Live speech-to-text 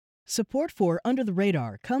Support for Under the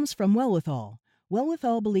Radar comes from Wellwithal.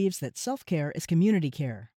 Wellwithal believes that self-care is community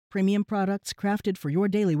care. Premium products crafted for your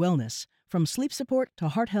daily wellness, from sleep support to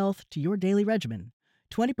heart health to your daily regimen.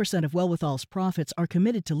 20% of Wellwithal's profits are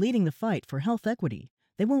committed to leading the fight for health equity.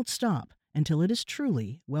 They won't stop until it is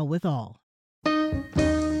truly well with all.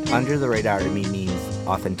 Under the radar to me means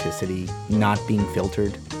authenticity, not being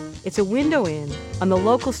filtered. It's a window in on the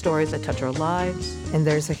local stories that touch our lives. And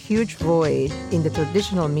there's a huge void in the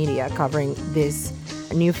traditional media covering these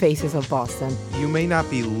new faces of Boston. You may not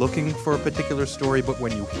be looking for a particular story, but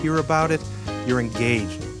when you hear about it, you're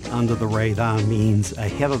engaged. Under the radar means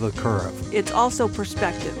ahead of the curve. It's also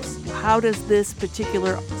perspectives. How does this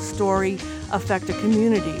particular story affect a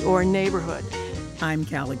community or a neighborhood? I'm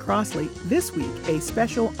Callie Crossley. This week, a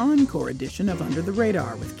special encore edition of Under the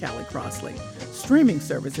Radar with Callie Crossley. Streaming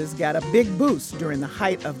services got a big boost during the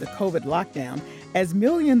height of the COVID lockdown as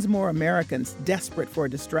millions more Americans desperate for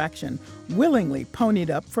distraction willingly ponied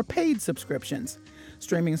up for paid subscriptions.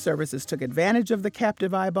 Streaming services took advantage of the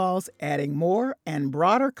captive eyeballs, adding more and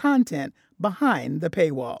broader content behind the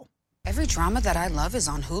paywall. Every drama that I love is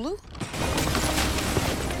on Hulu?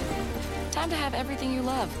 Time to have everything you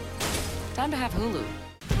love. Time to have Hulu.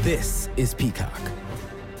 This is Peacock.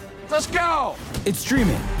 Let's go! It's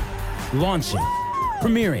streaming, launching,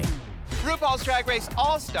 premiering. RuPaul's Drag Race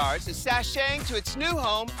All-Stars is sashaying to its new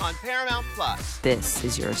home on Paramount+. This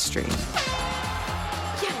is your stream.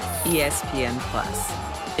 Yes.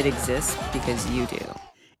 ESPN+. It exists because you do.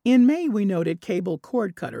 In May, we noted cable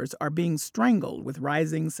cord cutters are being strangled with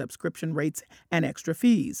rising subscription rates and extra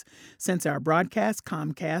fees. Since our broadcast,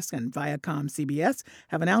 Comcast and Viacom-CBS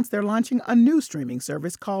have announced they're launching a new streaming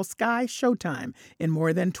service called Sky Showtime in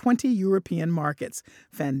more than 20 European markets.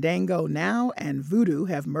 Fandango Now and Vudu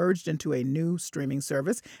have merged into a new streaming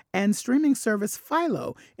service, and streaming service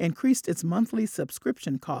Philo increased its monthly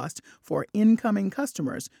subscription cost for incoming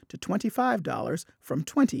customers to $25 from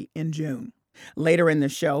 $20 in June. Later in the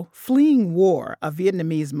show, fleeing war, a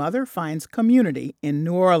Vietnamese mother finds community in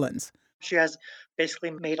New Orleans. She has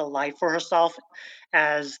basically made a life for herself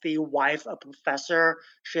as the wife of a professor.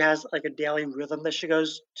 She has like a daily rhythm that she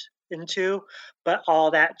goes into, but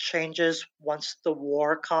all that changes once the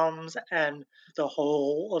war comes and the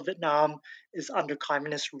whole of Vietnam is under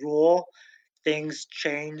communist rule. Things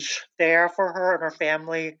change there for her and her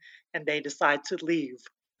family, and they decide to leave.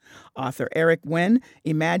 Author Eric Nguyen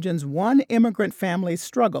imagines one immigrant family's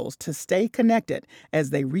struggles to stay connected as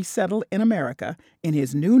they resettle in America in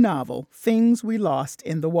his new novel, Things We Lost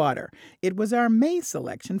in the Water. It was our May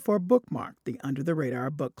selection for Bookmark, the Under the Radar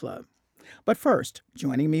Book Club. But first,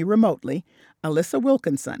 joining me remotely, Alyssa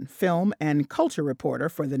Wilkinson, film and culture reporter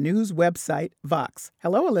for the news website Vox.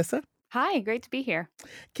 Hello, Alyssa. Hi, great to be here.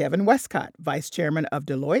 Kevin Westcott, vice chairman of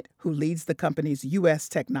Deloitte, who leads the company's U.S.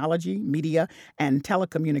 technology, media, and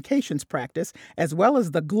telecommunications practice, as well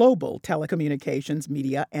as the global telecommunications,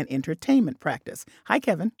 media, and entertainment practice. Hi,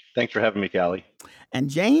 Kevin. Thanks for having me, Callie. And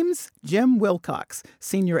Jim Wilcox,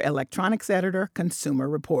 senior electronics editor, Consumer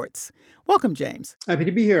Reports. Welcome, James. Happy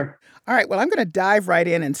to be here. All right, well, I'm going to dive right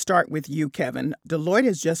in and start with you, Kevin. Deloitte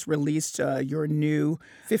has just released your new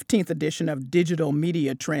 15th edition of Digital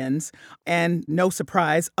Media Trends. And no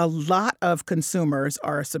surprise, a lot of consumers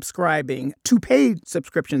are subscribing to paid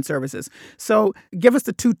subscription services. So give us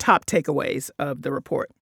the two top takeaways of the report.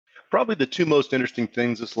 Probably the two most interesting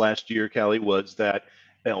things this last year, Callie, was that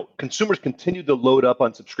consumers continued to load up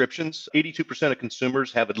on subscriptions. 82% of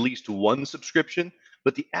consumers have at least one subscription,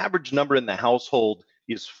 but the average number in the household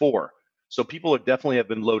is 4. So people definitely have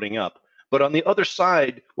been loading up. But on the other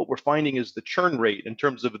side, what we're finding is the churn rate in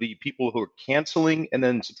terms of the people who are canceling and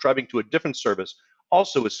then subscribing to a different service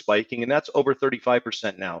also is spiking, and that's over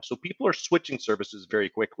 35% now. So people are switching services very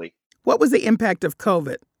quickly. What was the impact of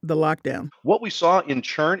COVID, the lockdown? What we saw in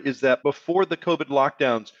churn is that before the COVID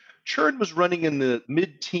lockdowns, churn was running in the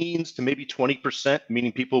mid-teens to maybe 20%,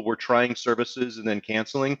 meaning people were trying services and then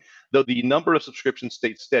canceling, though the number of subscriptions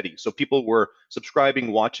stayed steady. So people were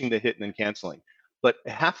subscribing, watching the hit, and then canceling. But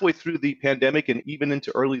halfway through the pandemic and even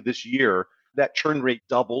into early this year, that churn rate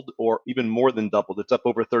doubled or even more than doubled. It's up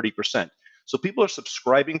over 30%. So people are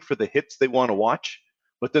subscribing for the hits they want to watch,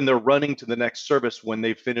 but then they're running to the next service when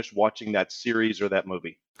they've finished watching that series or that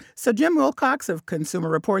movie. So Jim Wilcox of Consumer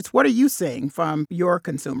Reports, what are you seeing from your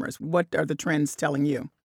consumers? What are the trends telling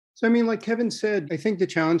you? So, like Kevin said, I think the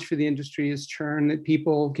challenge for the industry is churn, that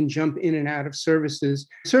people can jump in and out of services.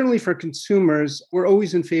 Certainly for consumers, we're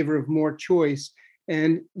always in favor of more choice.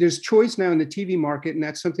 And there's choice now in the TV market, and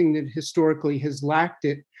that's something that historically has lacked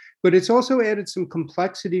it. But it's also added some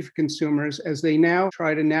complexity for consumers as they now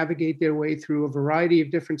try to navigate their way through a variety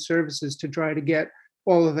of different services to try to get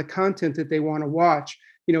all of the content that they want to watch.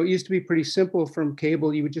 It used to be pretty simple from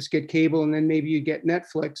cable. You would just get cable and then maybe you get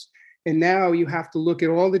Netflix. And now you have to look at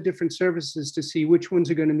all the different services to see which ones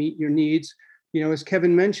are going to meet your needs. As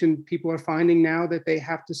Kevin mentioned, people are finding now that they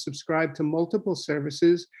have to subscribe to multiple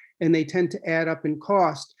services and they tend to add up in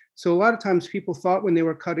cost. So a lot of times people thought when they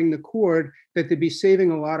were cutting the cord that they'd be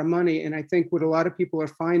saving a lot of money. And I think what a lot of people are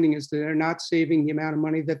finding is that they're not saving the amount of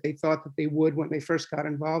money that they thought that they would when they first got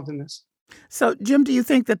involved in this. So, Jim, do you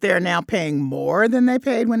think that they're now paying more than they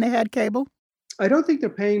paid when they had cable? I don't think they're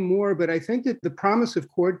paying more, but I think that the promise of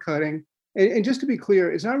cord cutting, and just to be clear,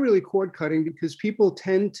 it's not really cord cutting because people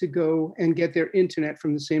tend to go and get their internet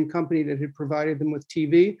from the same company that had provided them with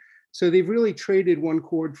TV. So they've really traded one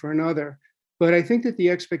cord for another. But I think that the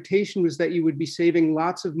expectation was that you would be saving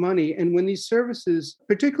lots of money. And when these services,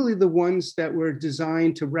 particularly the ones that were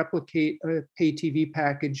designed to replicate a pay TV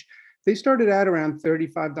package, they started out around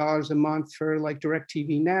 $35 a month for like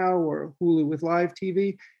DirecTV Now or Hulu with Live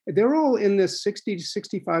TV. They're all in this $60 to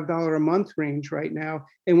 $65 a month range right now.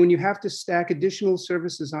 And when you have to stack additional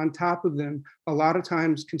services on top of them, a lot of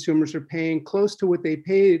times consumers are paying close to what they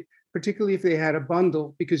paid, particularly if they had a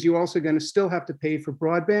bundle, because you're also going to still have to pay for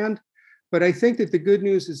broadband. But I think that the good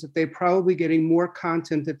news is that they're probably getting more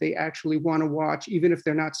content that they actually want to watch, even if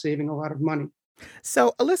they're not saving a lot of money.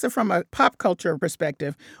 So, Alyssa, from a pop culture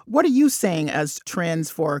perspective, what are you seeing as trends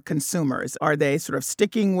for consumers? Are they sort of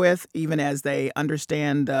sticking with even as they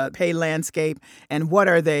understand the pay landscape? And what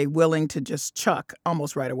are they willing to just chuck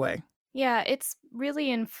almost right away? Yeah, it's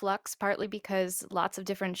really in flux, partly because lots of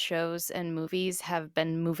different shows and movies have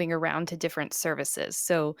been moving around to different services.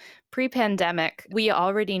 So pre-pandemic, we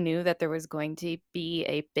already knew that there was going to be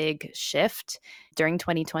a big shift during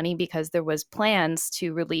 2020 because there was plans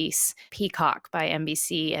to release Peacock by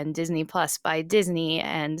NBC and Disney Plus by Disney,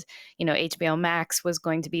 and HBO Max was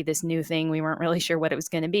going to be this new thing. We weren't really sure what it was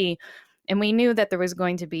going to be. And we knew that there was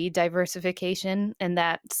going to be diversification and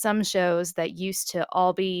that some shows that used to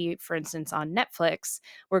all be, for instance, on Netflix,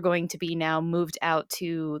 were going to be now moved out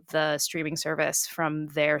to the streaming service from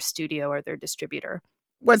their studio or their distributor.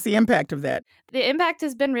 What's the impact of that? The impact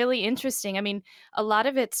has been really interesting. I mean, a lot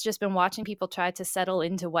of it's just been watching people try to settle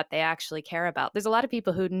into what they actually care about. There's a lot of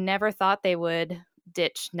people who never thought they would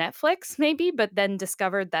ditch Netflix maybe, but then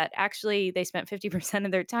discovered that actually they spent 50%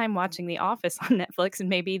 of their time watching The Office on Netflix, and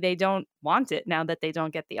maybe they don't want it now that they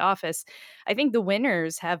don't get The Office. I think the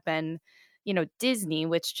winners have been, Disney,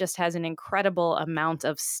 which just has an incredible amount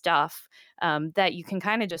of stuff that you can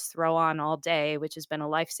kind of just throw on all day, which has been a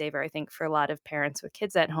lifesaver, I think, for a lot of parents with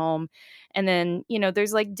kids at home. And then,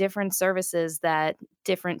 there's like different services that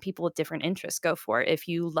different people with different interests go for. If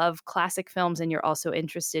you love classic films and you're also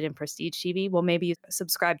interested in prestige TV, well, maybe you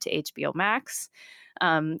subscribe to HBO Max.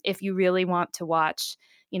 If you really want to watch,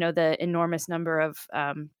 the enormous number of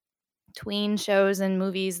tween shows and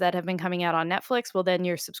movies that have been coming out on Netflix, well, then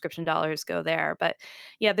your subscription dollars go there. But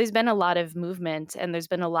yeah, there's been a lot of movement and there's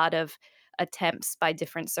been a lot of attempts by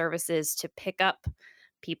different services to pick up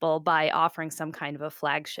people by offering some kind of a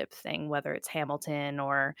flagship thing, whether it's Hamilton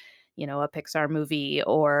or, a Pixar movie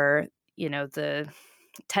or, the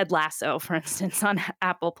Ted Lasso, for instance, on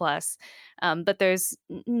Apple Plus. But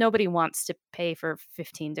nobody wants to pay for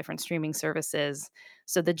 15 different streaming services.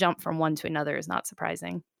 So the jump from one to another is not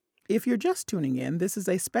surprising. If you're just tuning in, this is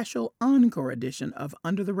a special encore edition of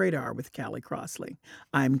Under the Radar with Callie Crossley.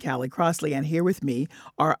 I'm Callie Crossley, and here with me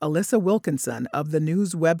are Alyssa Wilkinson of the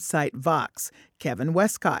news website Vox, Kevin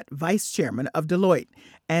Westcott, Vice Chairman of Deloitte,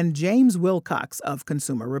 and James Wilcox of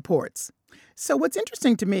Consumer Reports. So what's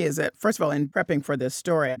interesting to me is that, first of all, in prepping for this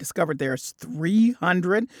story, I discovered there's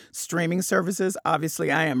 300 streaming services.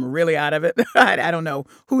 Obviously, I am really out of it. I don't know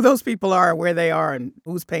who those people are, where they are, and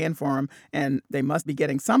who's paying for them. And they must be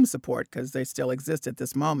getting some support because they still exist at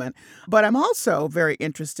this moment. But I'm also very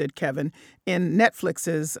interested, Kevin, in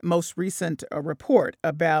Netflix's most recent report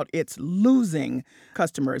about its losing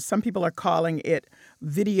customers. Some people are calling it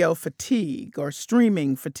video fatigue or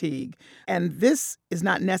streaming fatigue. And this is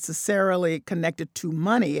not necessarily connected to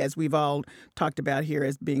money, as we've all talked about here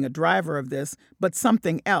as being a driver of this, but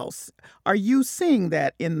something else. Are you seeing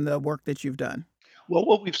that in the work that you've done? Well,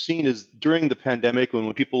 what we've seen is during the pandemic,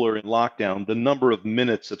 when people are in lockdown, the number of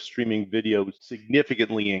minutes of streaming video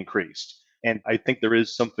significantly increased. And I think there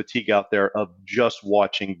is some fatigue out there of just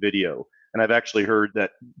watching video. And I've actually heard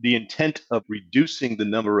that the intent of reducing the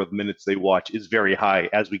number of minutes they watch is very high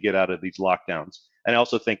as we get out of these lockdowns. And I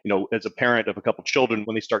also think, as a parent of a couple children,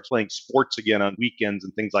 when they start playing sports again on weekends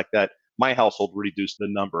and things like that, my household reduced the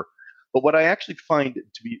number. But what I actually find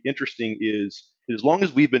to be interesting is, as long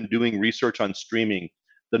as we've been doing research on streaming,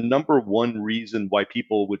 the number one reason why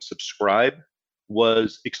people would subscribe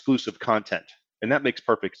was exclusive content. And that makes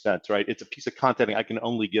perfect sense, right? It's a piece of content I can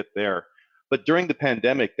only get there. But during the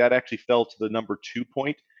pandemic, that actually fell to the number 2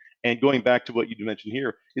 point. And going back to what you mentioned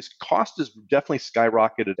here, is cost has definitely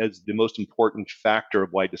skyrocketed as the most important factor of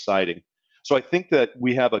why deciding. So I think that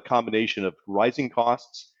we have a combination of rising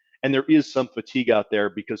costs, and there is some fatigue out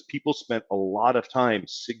there because people spent a lot of time,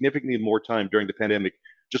 significantly more time during the pandemic,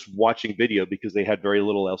 just watching video because they had very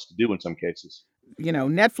little else to do in some cases. You know,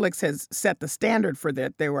 Netflix has set the standard for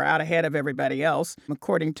that. They were out ahead of everybody else.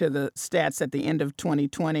 According to the stats at the end of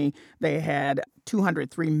 2020, they had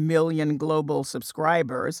 203 million global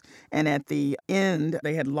subscribers. And at the end,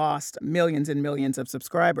 they had lost millions and millions of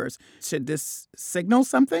subscribers. Should this signal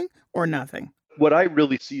something or nothing? What I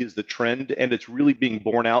really see is the trend, and it's really being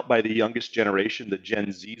borne out by the youngest generation, the Gen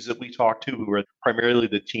Zs that we talk to, who are primarily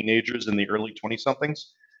the teenagers and the early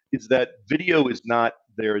 20-somethings, is that video is not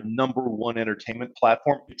their number one entertainment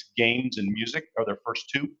platform. It's games and music are their first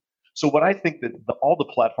two. So what I think that all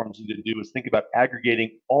the platforms need to do is think about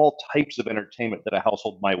aggregating all types of entertainment that a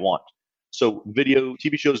household might want. So video,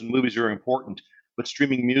 TV shows and movies are important, but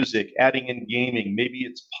streaming music, adding in gaming, maybe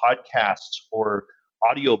it's podcasts or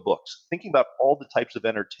audiobooks, thinking about all the types of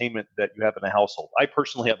entertainment that you have in a household. I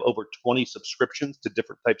personally have over 20 subscriptions to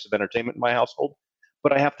different types of entertainment in my household,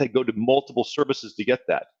 but I have to go to multiple services to get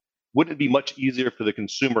that. Wouldn't it be much easier for the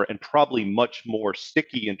consumer and probably much more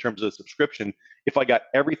sticky in terms of the subscription if I got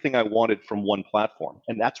everything I wanted from one platform?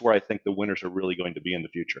 And that's where I think the winners are really going to be in the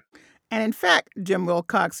future. And in fact, Jim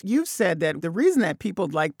Wilcox, you've said that the reason that people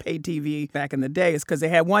liked pay TV back in the day is because they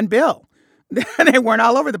had one bill. They weren't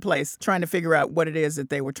all over the place trying to figure out what it is that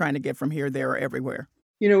they were trying to get from here, there, or everywhere.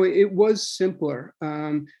 You know, it was simpler.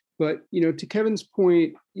 But, you know, to Kevin's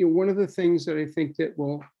point, you know, one of the things that I think that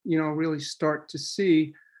we'll, you know, really start to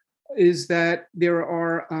see is that there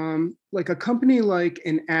are like a company like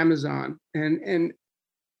an Amazon, and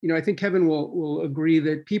you know, I think Kevin will agree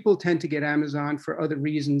that people tend to get Amazon for other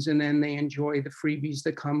reasons, and then they enjoy the freebies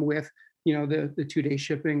that come with, you know, the 2-day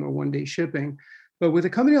shipping or 1-day shipping. But with a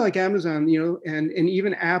company like Amazon, you know, and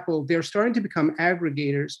even Apple, they're starting to become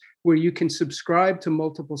aggregators where you can subscribe to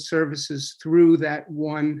multiple services through that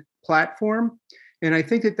one platform. And I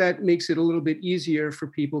think that makes it a little bit easier for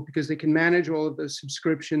people because they can manage all of those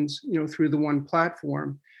subscriptions, you know, through the one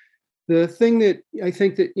platform. The thing that I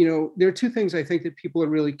think that, you know, there are two things I think that people are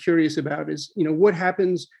really curious about is, you know, what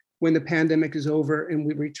happens when the pandemic is over and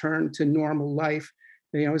we return to normal life.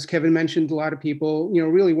 You know, as Kevin mentioned, a lot of people, you know,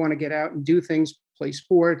 really want to get out and do things, play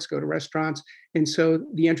sports, go to restaurants. And so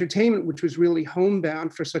the entertainment, which was really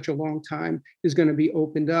homebound for such a long time, is going to be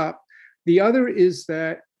opened up. The other is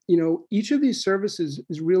that, you know, each of these services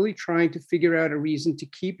is really trying to figure out a reason to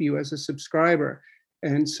keep you as a subscriber.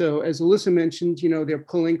 And so, as Alyssa mentioned, you know, they're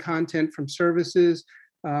pulling content from services.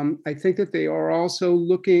 I think that they are also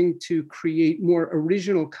looking to create more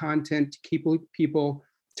original content to keep people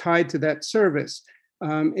tied to that service.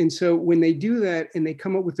 And so when they do that and they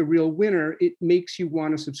come up with a real winner, it makes you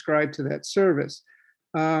want to subscribe to that service.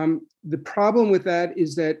 The problem with that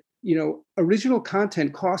is that, you know, original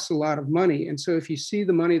content costs a lot of money. And so if you see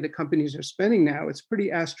the money that companies are spending now, it's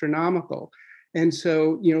pretty astronomical. And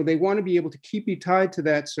so, you know, they want to be able to keep you tied to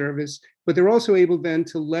that service, but they're also able then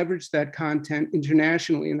to leverage that content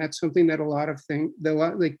internationally. And that's something that a lot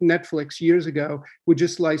like Netflix years ago would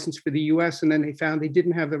just license for the US, and then they found they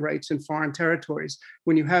didn't have the rights in foreign territories.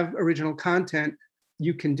 When you have original content,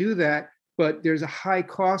 you can do that, but there's a high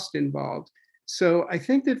cost involved. So I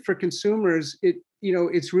think that for consumers,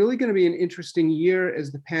 it's really going to be an interesting year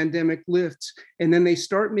as the pandemic lifts, and then they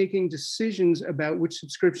start making decisions about which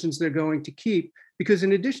subscriptions they're going to keep. Because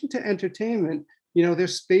in addition to entertainment, you know,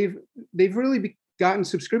 they've really gotten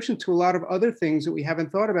subscription to a lot of other things that we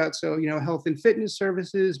haven't thought about. So, you know, health and fitness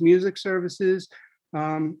services, music services,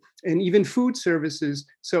 and even food services.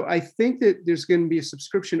 So I think that there's going to be a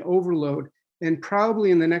subscription overload. And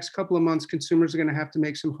probably in the next couple of months, consumers are going to have to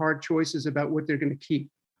make some hard choices about what they're going to keep.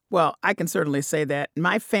 Well, I can certainly say that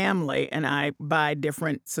my family and I buy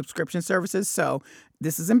different subscription services. So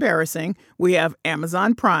this is embarrassing. We have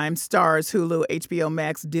Amazon Prime, Starz, Hulu, HBO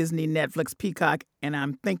Max, Disney, Netflix, Peacock, and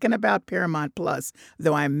I'm thinking about Paramount Plus,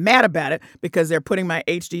 though I'm mad about it because they're putting my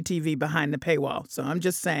HDTV behind the paywall. So I'm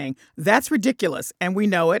just saying that's ridiculous, and we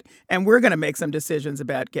know it, and we're going to make some decisions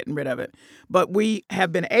about getting rid of it. But we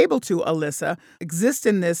have been able to, Alyssa, exist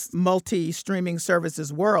in this multi-streaming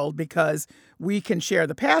services world because we can share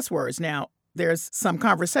the passwords. Now, there's some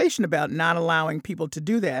conversation about not allowing people to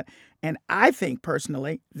do that. And I think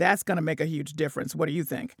personally, that's going to make a huge difference. What do you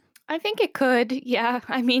think? I think it could. Yeah.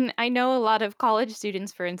 I mean, I know a lot of college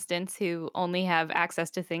students, for instance, who only have access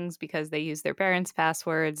to things because they use their parents'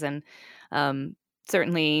 passwords. And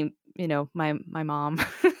certainly, my mom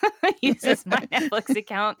uses my Netflix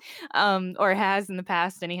account, or has in the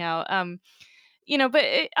past anyhow. But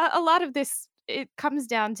a lot of this, it comes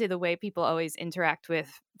down to the way people always interact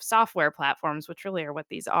with software platforms, which really are what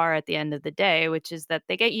these are at the end of the day, which is that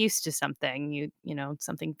they get used to something.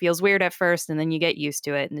 Something feels weird at first, and then you get used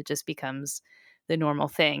to it, and it just becomes the normal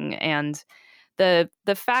thing. And the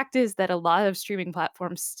fact is that a lot of streaming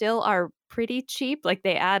platforms still are pretty cheap. Like,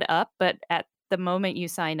 they add up, but at the moment you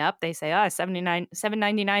sign up, they say,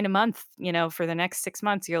 $7.99 a month, for the next 6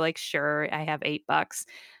 months. You're like, sure, I have $8.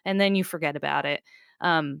 And then you forget about it.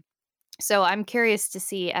 So I'm curious to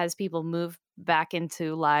see, as people move back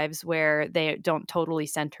into lives where they don't totally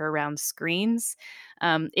center around screens,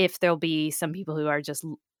 if there'll be some people who are just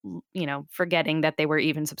forgetting that they were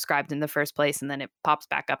even subscribed in the first place, and then it pops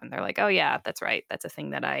back up and they're like, oh yeah, that's right, that's a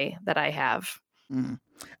thing that I have. Mm.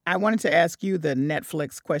 I wanted to ask you the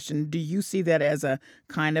Netflix question. Do you see that as a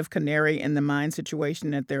kind of canary in the mine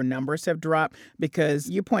situation, that their numbers have dropped? Because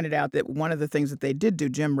you pointed out that one of the things that they did do,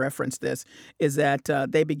 Jim referenced this, is that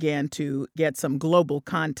they began to get some global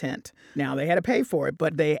content. Now, they had to pay for it,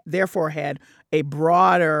 but they therefore had a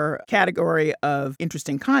broader category of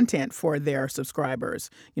interesting content for their subscribers.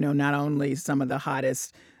 Not only some of the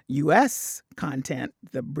hottest U.S. content,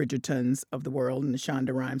 the Bridgertons of the world and the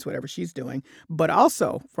Shonda Rhimes, whatever she's doing, but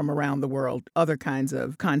also from around the world, other kinds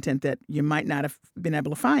of content that you might not have been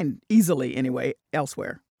able to find easily anyway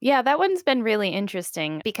elsewhere. Yeah, that one's been really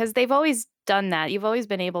interesting because they've always done that. You've always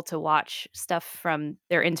been able to watch stuff from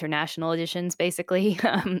their international editions, basically,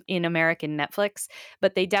 in American Netflix.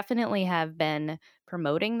 But they definitely have been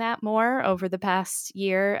promoting that more over the past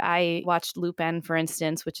year. I watched Lupin, for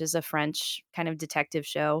instance, which is a French kind of detective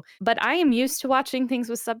show. But I am used to watching things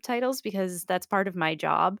with subtitles because that's part of my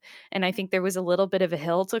job. And I think there was a little bit of a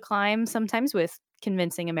hill to climb sometimes with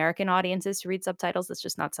convincing American audiences to read subtitles. It's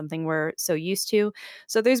just not something we're so used to.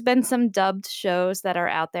 So there's been some dubbed shows that are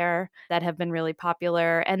out there that have been really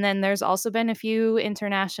popular. And then there's also been a few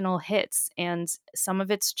international hits, and some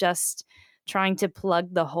of it's just trying to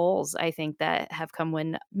plug the holes, I think, that have come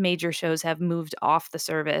when major shows have moved off the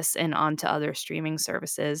service and onto other streaming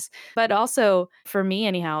services. But also, for me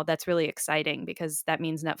anyhow, that's really exciting because that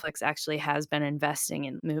means Netflix actually has been investing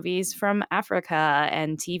in movies from Africa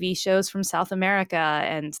and TV shows from South America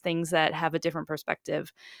and things that have a different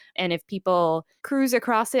perspective. And if people cruise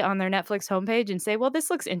across it on their Netflix homepage and say, well, this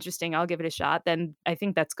looks interesting, I'll give it a shot, then I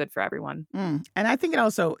think that's good for everyone. And I think it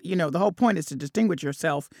also, the whole point is to distinguish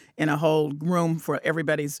yourself in a whole room for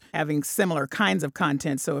everybody's having similar kinds of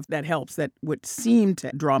content. So if that helps, that would seem to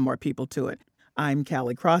draw more people to it. I'm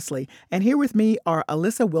Callie Crossley, and here with me are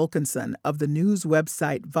Alyssa Wilkinson of the news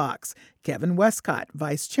website Vox, Kevin Westcott,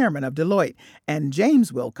 Vice Chairman of Deloitte, and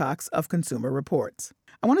James Wilcox of Consumer Reports.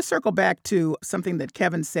 I want to circle back to something that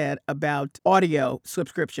Kevin said about audio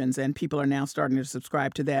subscriptions, and people are now starting to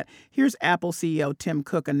subscribe to that. Here's Apple CEO Tim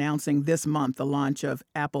Cook announcing this month the launch of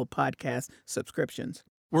Apple Podcast subscriptions.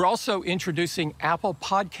 We're also introducing Apple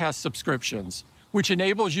Podcast subscriptions, which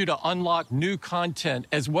enables you to unlock new content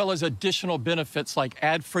as well as additional benefits like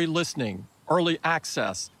ad-free listening, early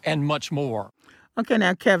access, and much more. Okay,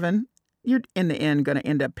 now, Kevin, you're in the end going to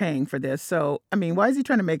end up paying for this. So, why is he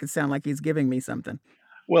trying to make it sound like he's giving me something?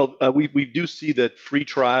 Well, we do see that free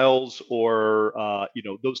trials or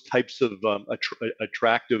those types of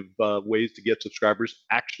attractive ways to get subscribers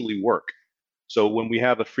actually work. So when we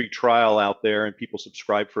have a free trial out there and people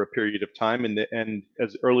subscribe for a period of time, and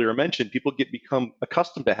as earlier mentioned, people become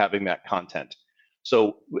accustomed to having that content.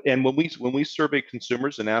 So, and when we survey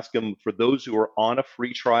consumers and ask them, for those who are on a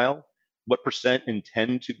free trial, what percent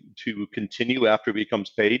intend to continue after it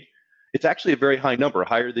becomes paid, it's actually a very high number,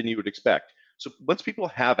 higher than you would expect. So once people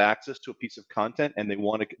have access to a piece of content and they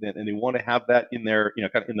want to have that in their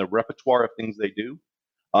kind of in the repertoire of things they do,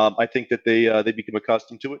 I think that they become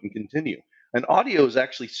accustomed to it and continue. And audio has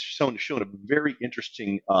actually shown a very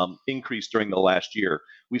interesting increase during the last year.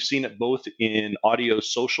 We've seen it both in audio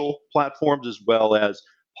social platforms as well as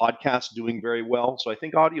podcasts doing very well. So I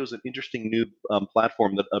think audio is an interesting new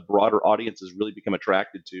platform that a broader audience has really become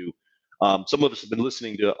attracted to. Some of us have been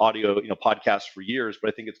listening to audio, podcasts for years, but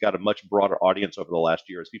I think it's got a much broader audience over the last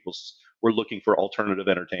year as people were looking for alternative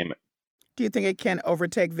entertainment. Do you think it can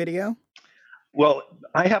overtake video? Well,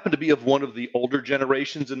 I happen to be of one of the older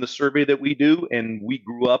generations in the survey that we do, and we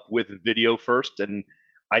grew up with video first, and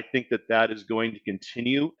I think that is going to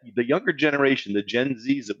continue. The younger generation, the Gen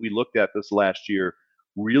Zs that we looked at this last year,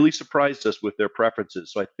 really surprised us with their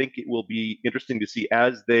preferences. So I think it will be interesting to see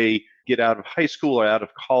as they get out of high school or out of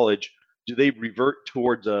college, do they revert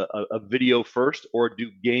towards a video first, or do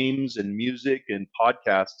games and music and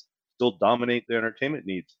podcasts still dominate their entertainment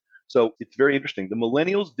needs. So it's very interesting. The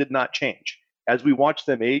millennials did not change. As we watch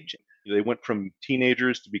them age, they went from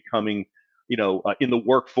teenagers to becoming, in the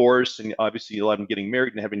workforce, and obviously a lot of them getting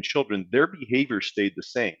married and having children. Their behavior stayed the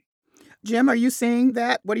same. Jim, are you seeing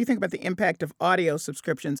that? What do you think about the impact of audio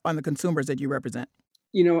subscriptions on the consumers that you represent?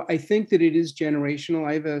 I think that it is generational.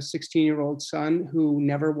 I have a 16-year-old son who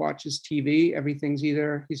never watches TV.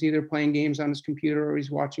 He's either playing games on his computer or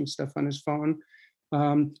he's watching stuff on his phone.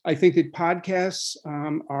 I think that podcasts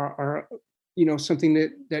are something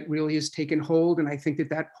that really has taken hold, and I think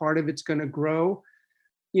that part of it's going to grow.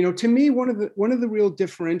 To me, one of the real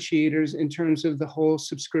differentiators in terms of the whole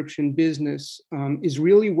subscription business is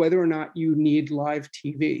really whether or not you need live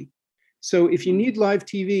TV. So if you need live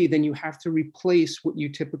TV, then you have to replace what you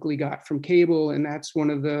typically got from cable, and that's one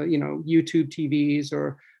of the YouTube TVs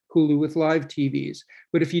or Hulu with live TVs.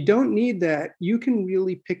 But if you don't need that, you can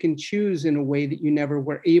really pick and choose in a way that you never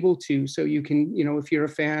were able to. So you can, if you're a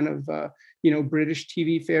fan of, British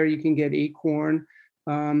TV fare, you can get Acorn.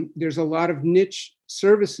 There's a lot of niche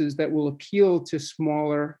services that will appeal to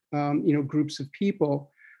smaller, groups of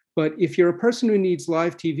people. But if you're a person who needs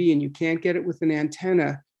live TV and you can't get it with an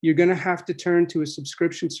antenna, you're going to have to turn to a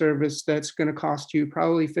subscription service that's going to cost you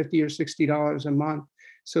probably $50 or $60 a month.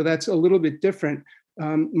 So that's a little bit different.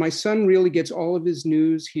 My son really gets all of his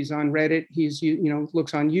news. He's on Reddit. He's,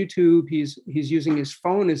 looks on YouTube. He's using his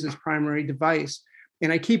phone as his primary device.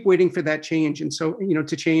 And I keep waiting for that change. And so,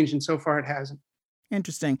 to change. And so far it hasn't.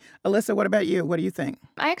 Interesting. Alyssa, what about you? What do you think?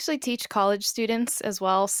 I actually teach college students as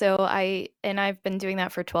well. So I've been doing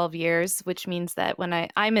that for 12 years, which means that when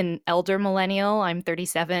I'm an elder millennial, I'm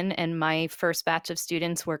 37, and my first batch of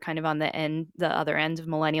students were kind of on the other end of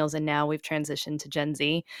millennials, and now we've transitioned to Gen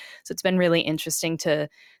Z. So it's been really interesting to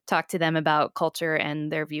talk to them about culture and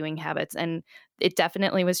their viewing habits. And it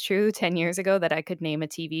definitely was true 10 years ago that I could name a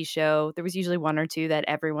TV show. There was usually one or two that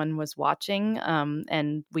everyone was watching,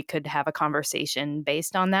 and we could have a conversation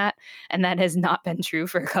based on that. And that has not been true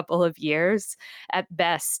for a couple of years. At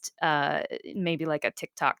best, maybe like a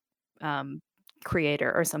TikTok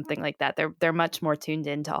creator or something like that. They're much more tuned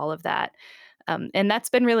into all of that. And that's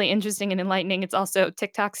been really interesting and enlightening. It's also,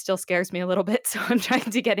 TikTok still scares me a little bit, so I'm trying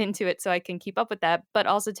to get into it so I can keep up with that, but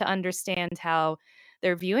also to understand how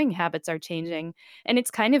their viewing habits are changing. And it's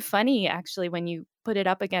kind of funny, actually, when you put it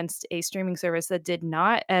up against a streaming service that did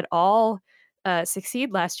not at all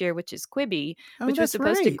succeed last year, which is Quibi, which was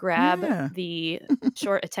supposed to grab the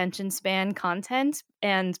short attention span content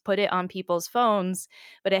and put it on people's phones,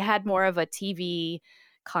 but it had more of a TV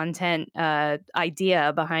content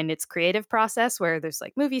idea behind its creative process, where there's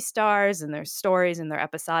like movie stars and there's stories and they're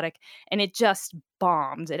episodic, and it just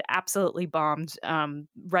bombed. It absolutely bombed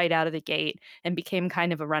right out of the gate and became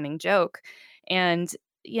kind of a running joke. And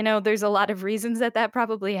there's a lot of reasons that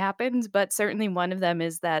probably happened, but certainly one of them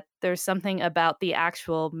is that there's something about the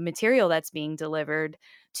actual material that's being delivered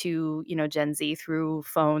to, Gen Z through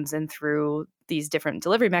phones and through these different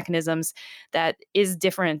delivery mechanisms that is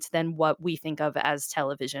different than what we think of as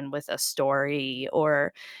television with a story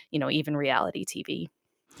or, even reality TV.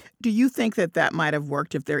 Do you think that might have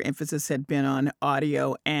worked if their emphasis had been on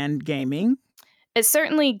audio and gaming? It's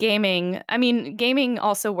certainly gaming. I mean, gaming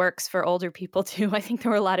also works for older people too. I think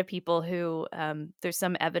there were a lot of people who, there's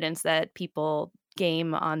some evidence that people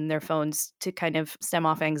game on their phones to kind of stem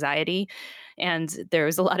off anxiety. And there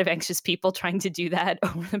was a lot of anxious people trying to do that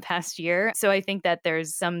over the past year. So I think that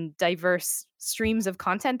there's some diverse streams of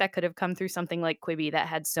content that could have come through something like Quibi that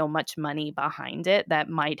had so much money behind it that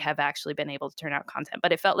might have actually been able to turn out content.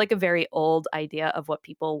 But it felt like a very old idea of what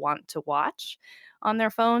people want to watch on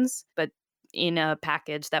their phones, but in a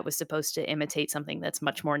package that was supposed to imitate something that's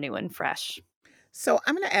much more new and fresh. So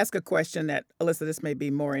I'm going to ask a question that, Alyssa, this may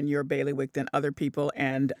be more in your bailiwick than other people,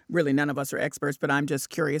 and really none of us are experts, but I'm just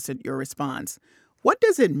curious at your response. What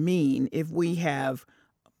does it mean if we have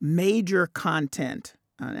major content?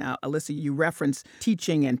 Now, Alyssa, you referenced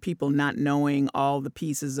teaching and people not knowing all the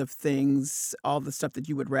pieces of things, all the stuff that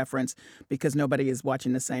you would reference because nobody is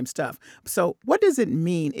watching the same stuff. So what does it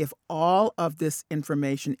mean if all of this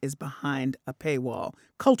information is behind a paywall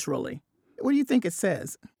culturally? What do you think it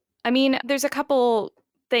says? I mean, there's a couple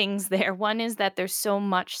things there. One is that there's so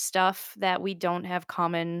much stuff that we don't have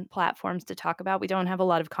common platforms to talk about. We don't have a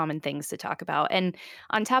lot of common things to talk about. And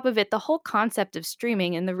on top of it, the whole concept of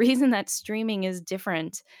streaming, and the reason that streaming is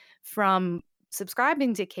different from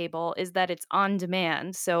subscribing to cable is that it's on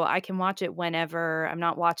demand. So I can watch it whenever. I'm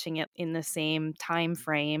not watching it in the same time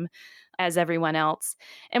frame. as everyone else.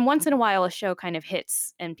 And once in a while, a show kind of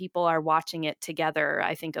hits and people are watching it together.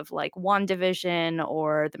 I think of like WandaVision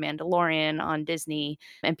or The Mandalorian on Disney,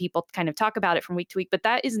 and people kind of talk about it from week to week. But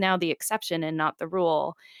that is now the exception and not the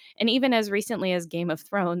rule. And even as recently as Game of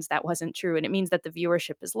Thrones, that wasn't true. And it means that the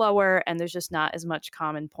viewership is lower and there's just not as much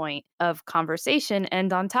common point of conversation.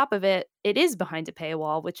 And on top of it, it is behind a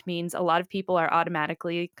paywall, which means a lot of people are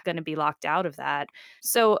automatically going to be locked out of that.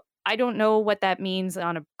 So I don't know what that means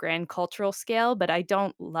on a grand cultural scale, but I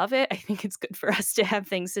don't love it. I think it's good for us to have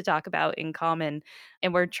things to talk about in common.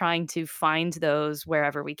 And we're trying to find those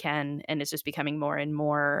wherever we can. And it's just becoming more and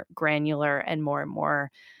more granular and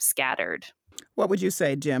more scattered. What would you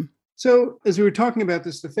say, Jim? So as we were talking about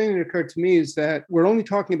this, the thing that occurred to me is that we're only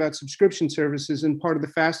talking about subscription services, and part of the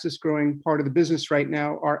fastest growing part of the business right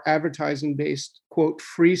now are advertising-based, quote,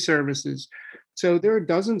 free services. So there are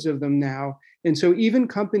dozens of them now. And so even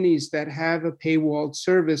companies that have a paywalled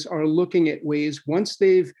service are looking at ways, once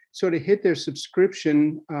they've sort of hit their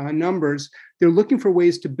subscription numbers, they're looking for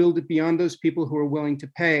ways to build it beyond those people who are willing to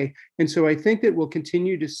pay. And so I think that we'll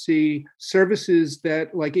continue to see services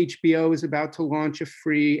that, like HBO is about to launch a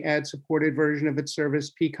free ad-supported version of its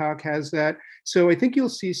service. Peacock has that. So I think you'll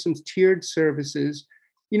see some tiered services.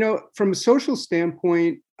 You know, from a social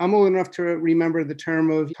standpoint, I'm old enough to remember the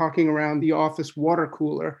term of talking around the office water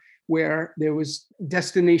cooler, where there was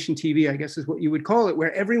destination TV, I guess is what you would call it,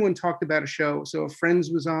 where everyone talked about a show. So if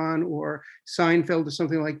Friends was on or Seinfeld or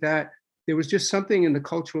something like that, there was just something in the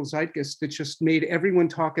cultural zeitgeist that just made everyone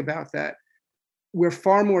talk about that. We're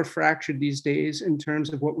far more fractured these days in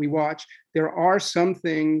terms of what we watch. There are some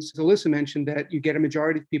things, Alyssa mentioned, that you get a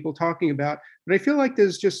majority of people talking about, but I feel like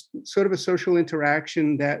there's just sort of a social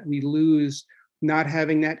interaction that we lose not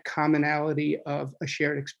having that commonality of a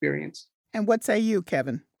shared experience. And what say you,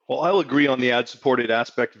 Kevin? Well, I'll agree on the ad-supported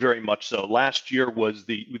aspect very much so. Last year was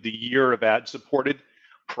the year of ad-supported.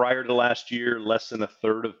 Prior to last year, less than a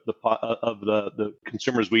third of the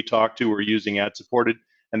consumers we talked to were using ad-supported,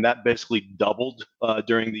 and that basically doubled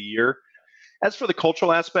during the year. As for the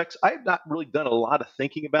cultural aspects, I have not really done a lot of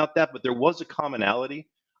thinking about that, but there was a commonality.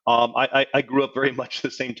 I grew up very much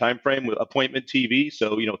the same time frame with appointment TV.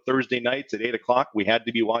 So, Thursday nights at 8 o'clock, we had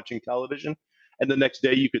to be watching television. And the next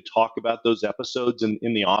day you could talk about those episodes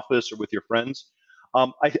in the office or with your friends.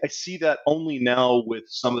 I see that only now with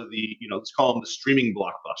some of the, let's call them the streaming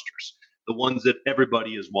blockbusters, the ones that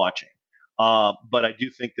everybody is watching. But I do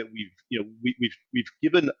think that we've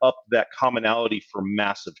given up that commonality for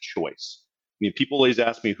massive choice. I mean, people always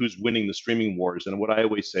ask me who's winning the streaming wars, and what I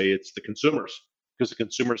always say, it's the consumers, because the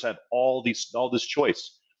consumers have all this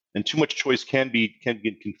choice, and too much choice can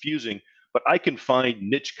get confusing. But I can find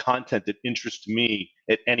niche content that interests me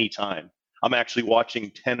at any time. I'm actually watching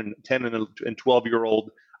 10 and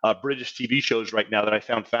 12-year-old British TV shows right now that I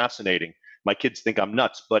found fascinating. My kids think I'm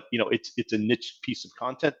nuts, but it's a niche piece of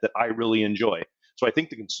content that I really enjoy. So I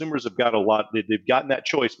think the consumers have got a lot. They've gotten that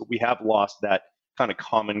choice, but we have lost that kind of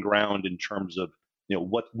common ground in terms of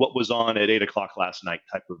what was on at 8 o'clock last night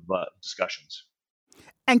type of discussions.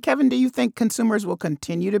 And Kevin, do you think consumers will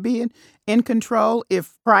continue to be in control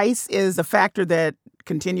if price is a factor that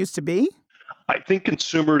continues to be? I think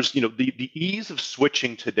consumers, the ease of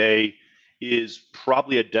switching today is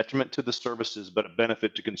probably a detriment to the services, but a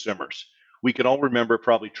benefit to consumers. We can all remember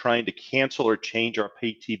probably trying to cancel or change our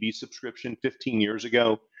pay TV subscription 15 years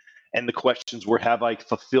ago. And the questions were, have I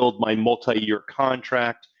fulfilled my multi-year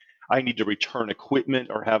contract? I need to return equipment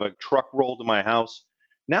or have a truck roll to my house.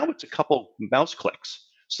 Now it's a couple mouse clicks.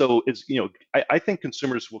 So I think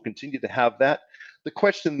consumers will continue to have that. The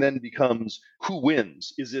question then becomes, who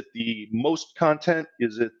wins? Is it the most content?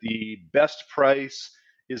 Is it the best price?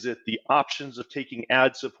 Is it the options of taking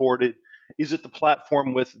ad supported? Is it the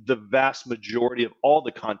platform with the vast majority of all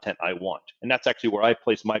the content I want? And that's actually where I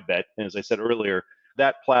place my bet. And as I said earlier,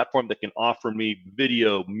 that platform that can offer me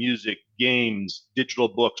video, music, games, digital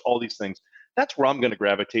books, all these things, that's where I'm going to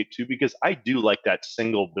gravitate to, because I do like that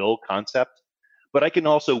single bill concept. But I can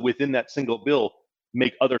also, within that single bill,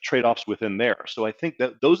 make other trade-offs within there. So I think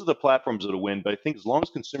that those are the platforms that will win. But I think as long as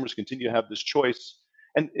consumers continue to have this choice,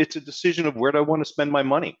 and it's a decision of where do I want to spend my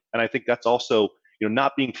money. And I think that's also,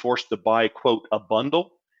 not being forced to buy, quote, a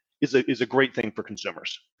bundle is a great thing for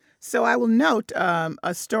consumers. So I will note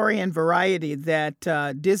a story in Variety that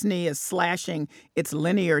Disney is slashing its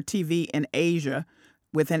linear TV in Asia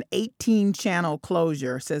with an 18-channel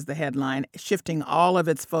closure, says the headline, shifting all of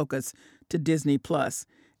its focus to Disney Plus.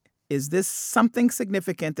 Is this something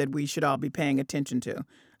significant that we should all be paying attention to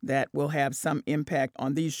that will have some impact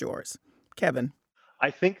on these shores? Kevin? I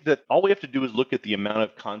think that all we have to do is look at the amount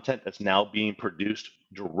of content that's now being produced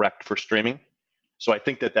direct for streaming. So I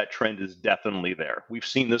think that trend is definitely there. We've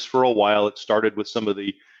seen this for a while. It started with some of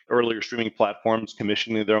the earlier streaming platforms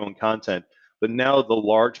commissioning their own content. But now the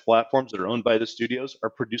large platforms that are owned by the studios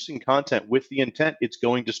are producing content with the intent it's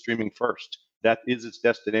going to streaming first. That is its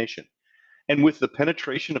destination. And with the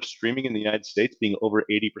penetration of streaming in the United States being over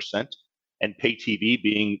 80% and pay TV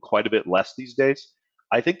being quite a bit less these days,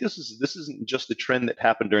 I think this isn't just the trend that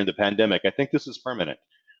happened during the pandemic. I think this is permanent.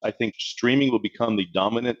 I think streaming will become the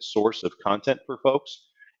dominant source of content for folks,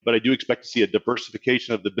 but I do expect to see a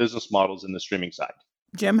diversification of the business models in the streaming side.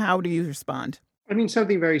 Jim, how do you respond? I mean,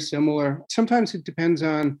 something very similar. Sometimes it depends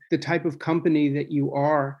on the type of company that you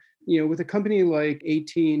are. You know, with a company like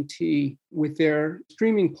AT&T, with their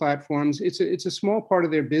streaming platforms, it's a small part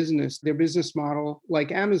of their business. Their business model,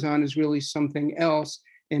 like Amazon, is really something else.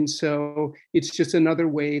 And so it's just another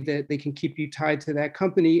way that they can keep you tied to that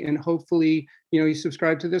company. And hopefully, you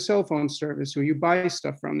subscribe to their cell phone service or you buy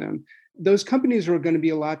stuff from them. Those companies are going to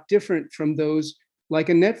be a lot different from those like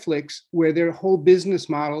a Netflix, where their whole business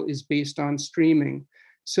model is based on streaming.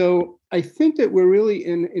 So I think that we're really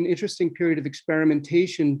in an interesting period of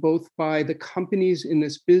experimentation, both by the companies in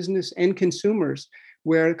this business and consumers,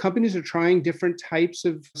 where companies are trying different types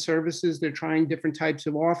of services. They're trying different types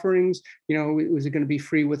of offerings. Is it going to be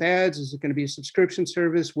free with ads? Is it going to be a subscription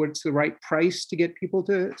service? What's the right price to get people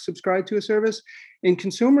to subscribe to a service? And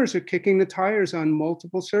consumers are kicking the tires on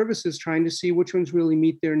multiple services, trying to see which ones really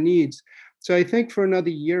meet their needs. So I think for another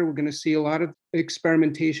year, we're going to see a lot of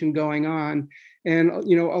experimentation going on. And, a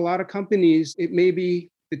lot of companies, it may be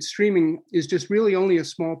that streaming is just really only a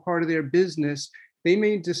small part of their business. They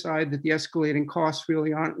may decide that the escalating costs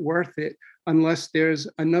really aren't worth it unless there's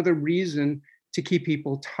another reason to keep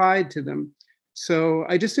people tied to them. So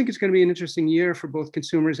I just think it's going to be an interesting year for both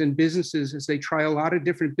consumers and businesses as they try a lot of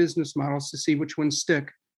different business models to see which ones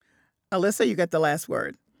stick. Alyssa, you got the last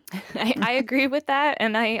word. I agree with that.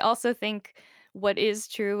 And I also think what is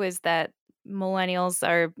true is that millennials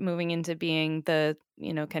are moving into being the,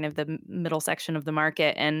 kind of the middle section of the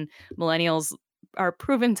market, and millennials are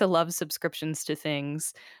proven to love subscriptions to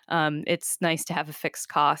things. It's nice to have a fixed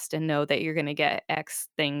cost and know that you're going to get X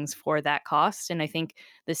things for that cost. And I think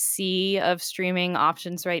the sea of streaming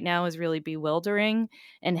options right now is really bewildering,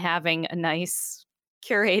 and having a nice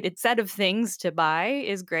curated set of things to buy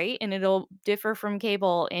is great. And it'll differ from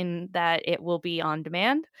cable in that it will be on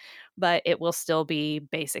demand, but it will still be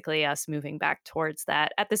basically us moving back towards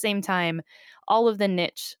that. At the same time, all of the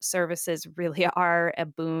niche services really are a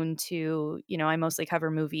boon to, I mostly cover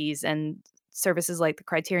movies, and services like the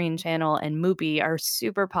Criterion Channel and Mubi are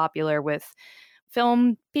super popular with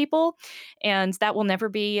film people, and that will never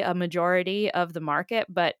be a majority of the market,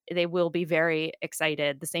 but they will be very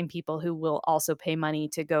excited. The same people who will also pay money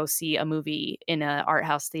to go see a movie in an art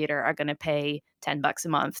house theater are going to pay $10 a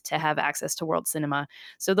month to have access to World Cinema.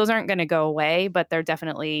 So those aren't going to go away, but there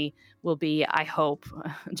definitely will be, I hope,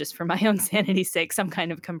 just for my own sanity's sake, some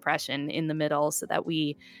kind of compression in the middle so that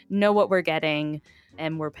we know what we're getting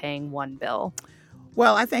and we're paying one bill.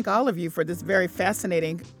 Well, I thank all of you for this very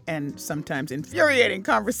fascinating and sometimes infuriating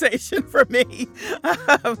conversation for me.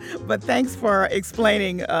 But thanks for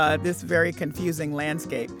explaining this very confusing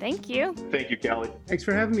landscape. Thank you. Thank you, Callie. Thanks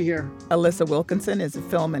for having me here. Alyssa Wilkinson is a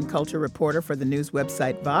film and culture reporter for the news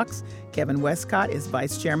website Vox. Kevin Westcott is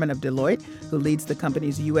vice chairman of Deloitte, who leads the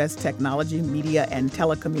company's U.S. technology, media, and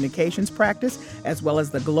telecommunications practice, as well as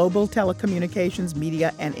the global telecommunications,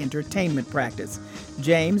 media, and entertainment practice.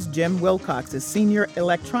 Jim Wilcox is senior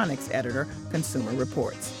electronics editor, Consumer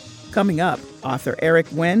Reports. Coming up, author Eric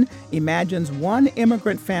Nguyen imagines one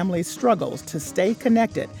immigrant family's struggles to stay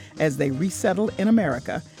connected as they resettle in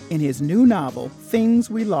America in his new novel, Things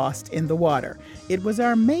We Lost in the Water. It was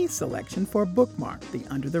our May selection for Bookmark, the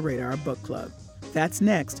Under the Radar Book Club. That's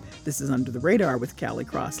next. This is Under the Radar with Callie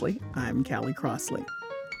Crossley. I'm Callie Crossley.